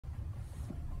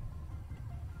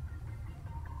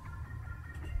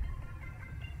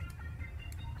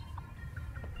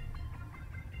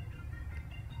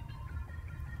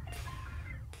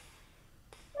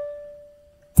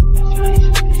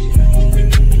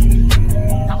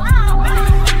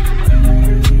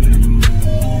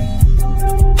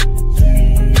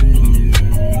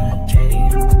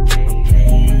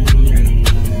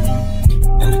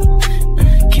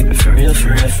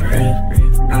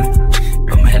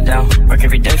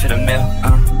every day for the meal,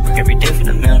 work every day for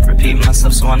the meal. Repeat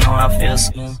myself so I know how it feels.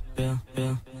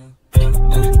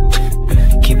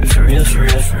 Keep it for real, for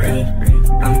real, for real.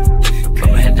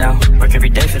 Put my head down, work every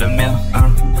day for the meal,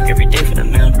 work every day for the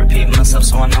meal. Repeat myself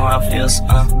so I know how it feels.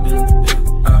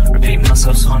 Repeat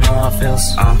myself so I know how it feels.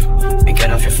 And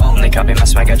get off your phone, they copy my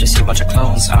swag, I just see a bunch of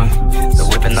clones. The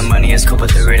whip and the money is cool,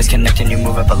 but the rate is connecting, you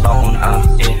move up alone.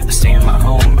 Yeah, I stay in my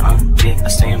home, yeah, I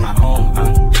stay in my home.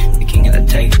 The king of the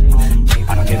tape,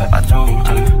 I don't give up, I don't.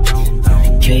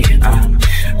 Okay,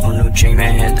 who knew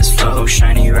dreaming had this flow?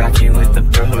 Shiny, rocky with the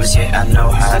bros. Yeah, I know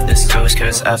how this goes,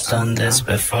 cause I've done this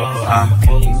before.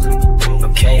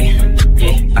 Okay,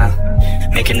 yeah,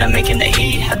 making the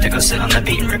heat. Have to go sit on the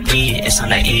beat and repeat. It's time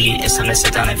to eat, it's time to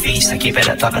sit down and feast. I keep it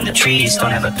up top in the trees,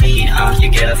 don't ever beat. You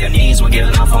get off your knees, won't give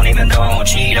it my phone even though I won't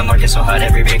cheat. I'm working so hard,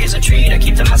 every break is a treat. I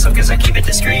keep to myself cause I keep it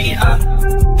discreet.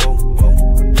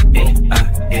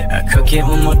 Yeah, I cook it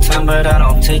one more time, but I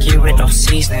don't take it with no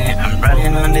seasoning. I'm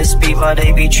running on this beat while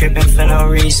they be tripping for no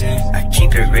reason. I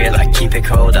keep it real, I keep it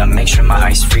cold, I make sure my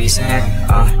ice freezing.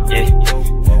 Yeah,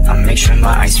 I make sure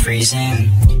my ice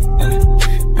freezing.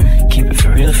 Keep it for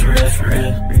real, for real, for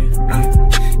real.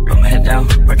 Put my head down,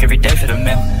 work every day for the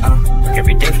meal, work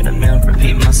every day for the meal.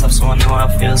 Repeat myself so I know how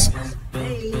it feels.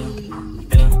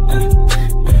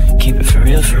 Keep it for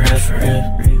real, for real, for real.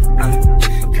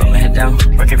 Put my head down,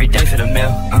 work every day for the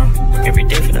meal, work every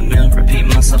day for the meal. Repeat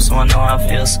myself so I know how it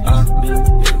feels.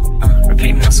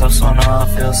 Repeat myself so I know how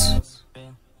it feels.